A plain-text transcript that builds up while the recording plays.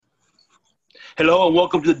Hello and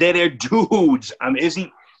welcome to Dead Air Dudes. I'm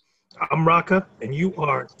Izzy. I'm Raka, and you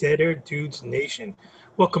are Dead Air Dudes Nation.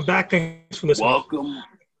 Welcome back. Thanks for listening.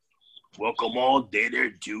 Welcome all Dead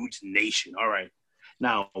Air Dudes Nation. All right.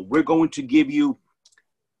 Now, we're going to give you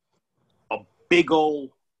a big old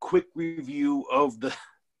quick review of the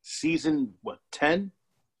season, 10?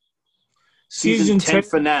 Season 10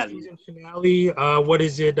 finale. Season finale, what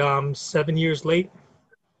is it, 7 years late?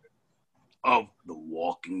 Of The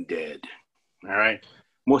Walking Dead. All right.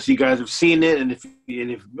 Most of you guys have seen it, and if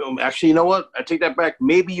actually, you know what? I take that back.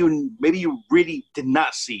 Maybe you really did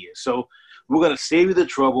not see it. So we're gonna save you the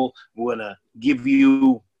trouble. We're gonna give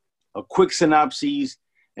you a quick synopsis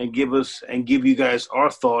and give you guys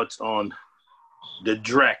our thoughts on the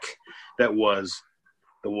dreck that was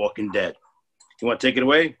The Walking Dead. You want to take it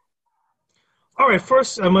away? All right.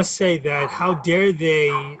 First, I must say that how dare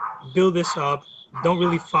they build this up, don't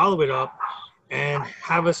really follow it up, and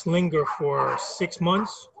have us linger for 6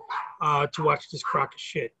 months to watch this crock of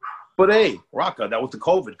shit. But hey, Raka, that was the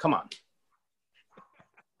COVID. Come on.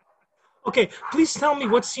 Okay, please tell me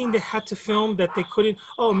what scene they had to film that they couldn't.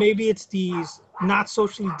 Oh, maybe it's these not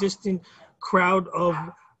socially distant crowd of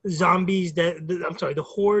zombies the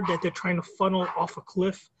horde that they're trying to funnel off a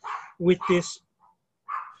cliff with this.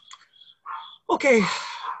 Okay,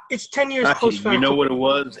 it's 10 years post-fact. You know what it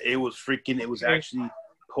was? It was actually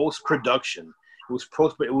post-production.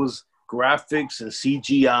 It was graphics and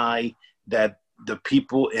CGI that the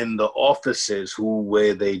people in the offices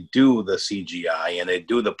where they do the CGI and they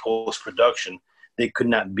do the post-production, they could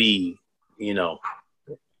not be,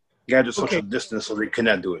 got to social distance, so they could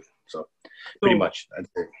not do it. So pretty much that's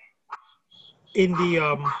it. In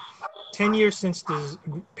the 10 years since the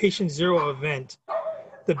Patient Zero event,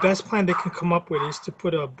 the best plan they can come up with is to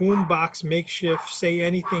put a boombox makeshift, say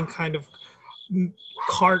anything kind of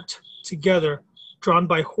cart together, drawn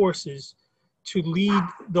by horses, to lead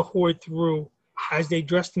the horde through as they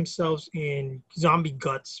dress themselves in zombie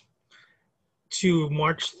guts to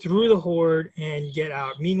march through the horde and get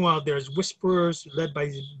out. Meanwhile, there's whisperers led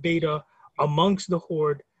by Beta amongst the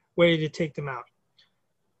horde ready to take them out.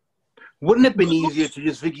 Wouldn't it have been easier to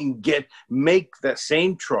just make that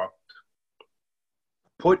same truck,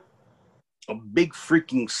 put a big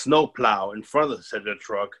freaking snowplow in front of the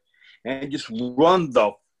truck, and just run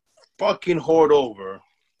the fucking horde over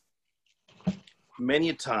many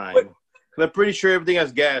a time? I'm pretty sure everything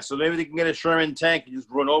has gas, so maybe they can get a Sherman tank and just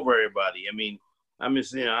run over everybody.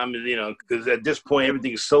 Because at this point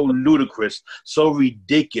everything is so ludicrous, so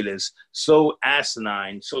ridiculous, so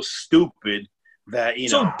asinine, so stupid that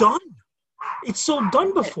so done. It's so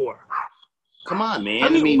done before. Come on, man.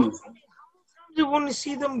 I want to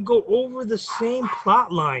see them go over the same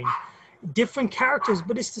plot line, different characters,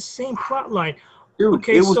 but it's the same plot line. Dude,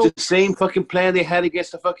 it was the same fucking plan they had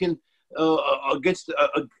against the fucking against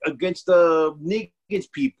the Negan's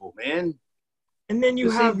people, man. And then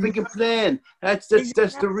you have the same freaking plan. That's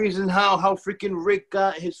the reason how freaking Rick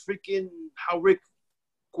got his how Rick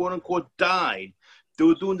quote unquote died. They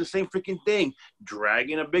were doing the same freaking thing,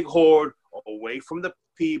 dragging a big horde away from the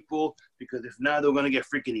people, because if not, they're gonna get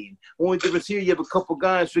freaking eaten. Only difference here, you have a couple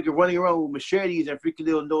guys freaking running around with machetes and freaking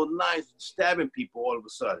little knives, stabbing people all of a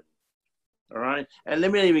sudden. All right, and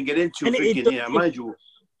let me not even get into mind you,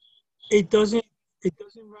 it doesn't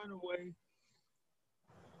run away.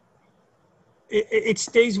 It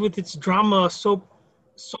stays with its drama, soap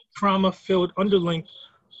drama filled underling.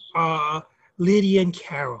 Lydia and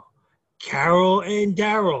Carol and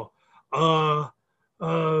Daryl,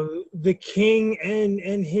 the king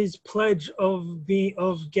and his pledge of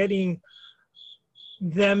getting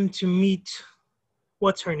them to meet.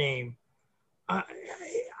 What's her name?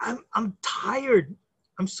 I'm tired.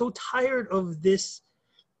 I'm so tired of this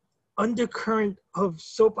undercurrent of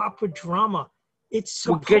soap opera drama. It's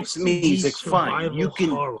supposed gets to me be is like fine.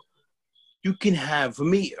 horror. You can have, for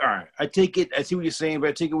me, all right, I take it, I see what you're saying, but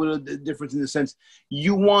I take it with a difference in the sense,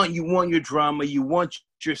 you want your drama, you want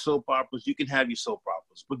your soap operas, you can have your soap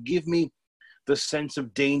operas, but give me the sense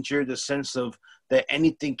of danger, the sense of that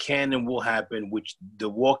anything can and will happen, which The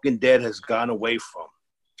Walking Dead has gone away from.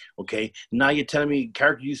 Okay, now you're telling me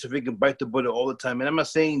characters used to freaking bite the bullet all the time, and I'm not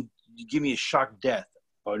saying you give me a shock death,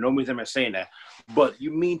 or no means am I saying that, but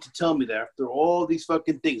you mean to tell me that after all these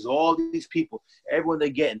fucking things, all these people, everyone they're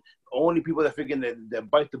getting, only people that freaking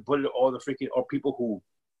that bite the bullet, all the freaking, or people who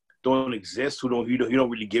don't exist, you don't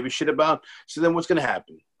really give a shit about. So then what's gonna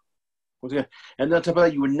happen? And on top of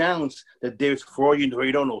that, you announce that there's, for all you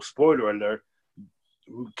don't know, spoiler alert,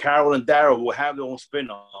 Carol and Daryl will have their own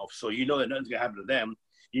spin-off, so you know that nothing's gonna happen to them.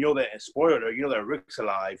 You know that, spoiler, you know that Rick's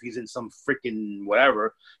alive. He's in some freaking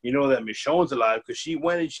whatever. You know that Michonne's alive because she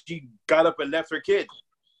went and she got up and left her kid.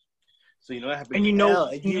 So you know that happened. And you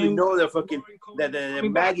know that fucking that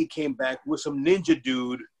Maggie came back with some ninja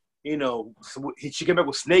dude. You know, she came back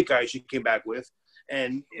with Snake Eyes. She came back with,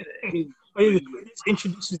 and this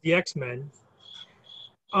introduces the X-Men.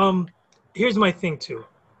 Here's my thing too.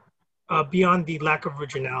 Beyond the lack of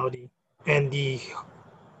originality and the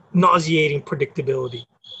nauseating predictability,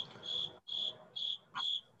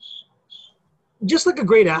 just like a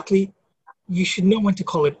great athlete, you should know when to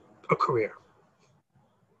call it a career.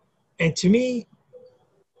 And to me,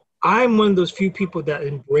 I'm one of those few people that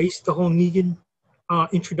embraced the whole Negan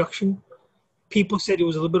introduction. People said it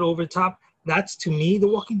was a little bit over the top. That's, to me, The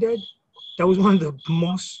Walking Dead. That was one of the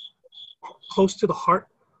most close to the heart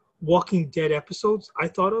Walking Dead episodes I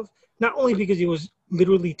thought of. Not only because it was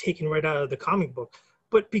literally taken right out of the comic book,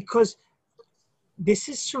 but because this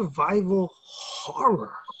is survival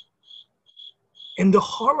horror. And the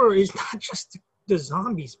horror is not just the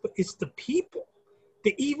zombies, but it's the people.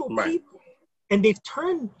 The evil people. And they've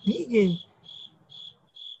turned Negan,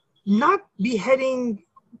 not beheading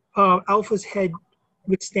Alpha's head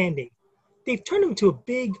withstanding. They've turned him to a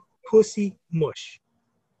big pussy mush.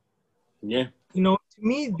 Yeah. You know, to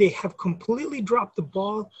me, they have completely dropped the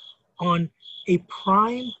ball on the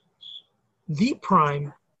prime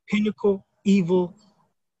pinnacle evil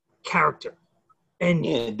character. And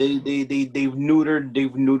yeah, they've neutered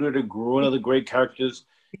one of the great characters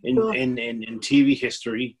in TV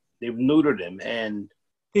history. They've neutered him, and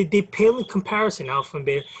they pale in comparison, Alpha and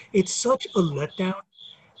Beta. It's such a letdown.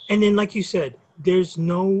 And then, like you said, there's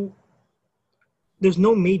no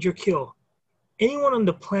major kill. Anyone on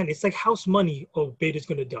the planet, it's like House Money. Oh, Beta's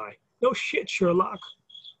gonna die. No shit, Sherlock.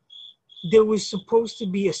 There was supposed to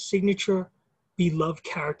be a signature, beloved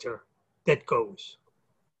character that goes.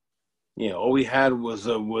 Yeah, all we had was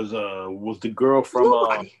the girl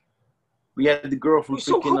from. We had the girl from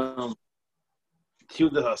freaking. She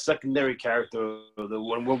was the secondary character,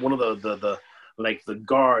 one of the like the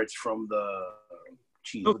guards from the.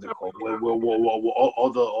 Geez, what they're called?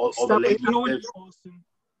 All the ladies.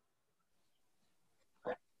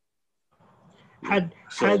 Had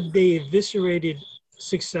they eviscerated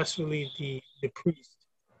successfully the priest,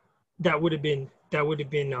 that would have been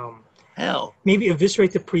hell. Maybe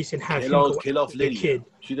eviscerate the priest and have kill off Lydia. Kid.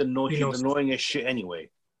 She's annoying as shit anyway.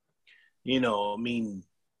 You know, I mean,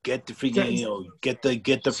 get the freaking get the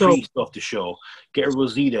priest off the show. Get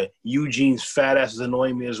Rosita. Eugene's fat ass is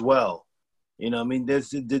annoying me as well. You know, I mean,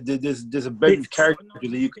 there's a better character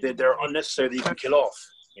that they're unnecessary that you can kill off.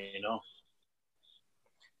 You know.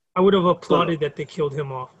 I would have applauded that they killed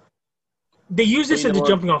him off. They use this as a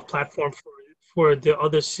jumping off platform for the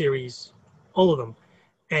other series, all of them.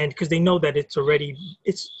 And because they know that it's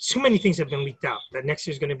too many things have been leaked out, that next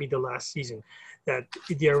year's going to be the last season, that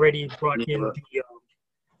they already brought in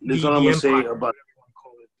this is all I'm going to say about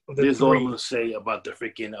this is all I'm going to say about the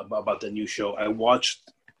freaking, about the new show. I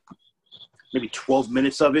watched maybe 12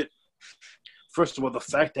 minutes of it. First of all, the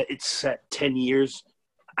fact that it's set 10 years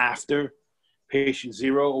after Patient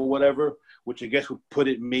Zero or whatever, which I guess would put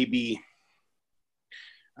it maybe.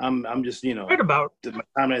 I'm just, you know, right about my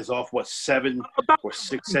time is off. What, 7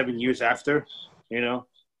 years after? You know,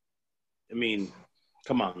 I mean,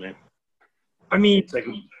 come on, man. I mean, it's like,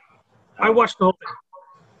 I watched the whole thing.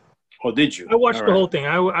 Oh, did you? I watched the whole thing.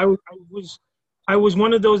 I was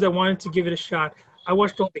one of those that wanted to give it a shot. I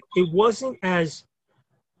watched the whole thing. It wasn't as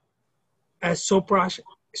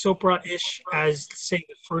soap-ish as, say,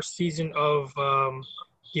 the first season of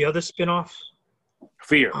the other spinoff.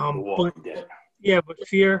 Fear. But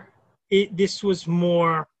Fear, this was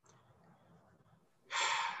more.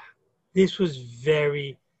 This was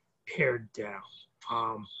very pared down.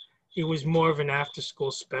 It was more of an after-school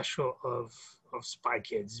special of Spy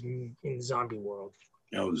Kids in the zombie world.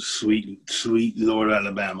 That was sweet Lord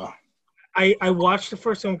Alabama. I watched the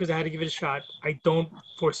first one because I had to give it a shot. I don't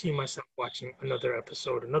foresee myself watching another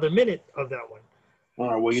episode, another minute of that one. All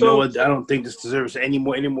right. Well, you know what? I don't think this deserves any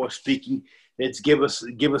more speaking. Let's give us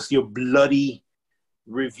your bloody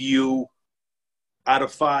review out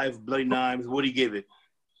of 5 bloody knives. What do you give it?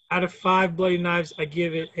 Out of 5 bloody knives, I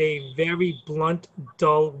give it a very blunt,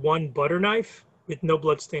 dull 1 butter knife with no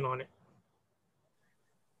blood stain on it.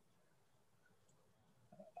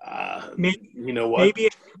 You know what? Maybe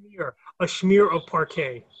a smear of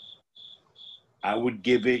parquet. I would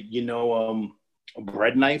give it, a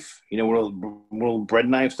bread knife. You know, one of those bread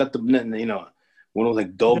knives. Not one of those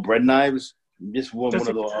like dull bread knives. Just one of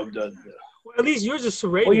those. Well, at least yours is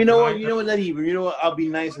serrated. Well, you know what? Not even. You know what? I'll be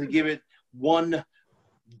nice and give it 1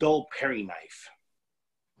 dull Perry knife.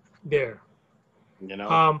 there. You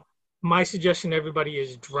know. My suggestion to everybody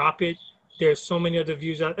is drop it. There's so many other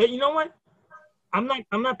views out. Hey, you know what? I'm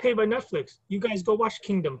not paid by Netflix. You guys go watch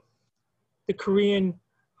Kingdom, the Korean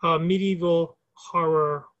medieval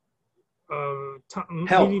horror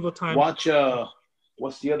Hell, medieval time. watch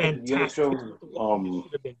what's the other show?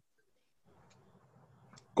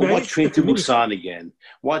 Go watch Train to Busan again.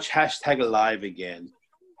 Watch #Alive again.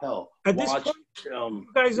 Hell, at this watch. point, you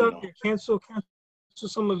guys out there, cancel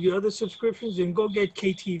some of your other subscriptions and go get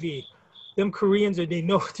KTV. Them Koreans, they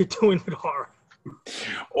know what they're doing with horror.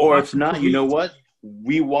 Or if not, you know what?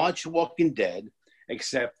 We watch Walking Dead,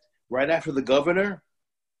 except right after The Governor,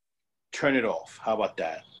 turn it off. How about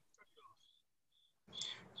that?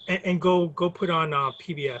 And go put on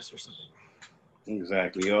PBS or something.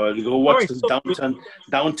 Exactly. Or go watch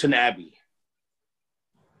Downton Abbey.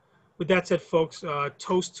 With that said, folks,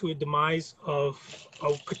 toast to a demise of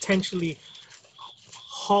a potentially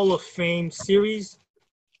Hall of Fame series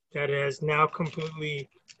that has now completely,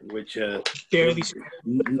 which barely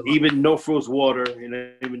even no froze water,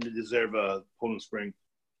 even deserve a Poland Spring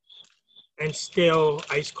and stale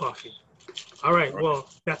iced coffee. All right, well,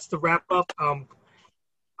 that's the wrap up.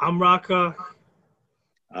 I'm Raka.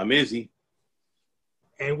 I'm Izzy.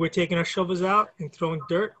 And we're taking our shovels out and throwing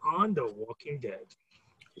dirt on The Walking Dead.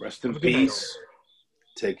 Rest in peace.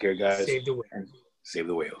 Take care, guys. Save the whales. Save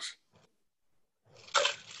the whales.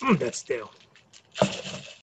 That's stale.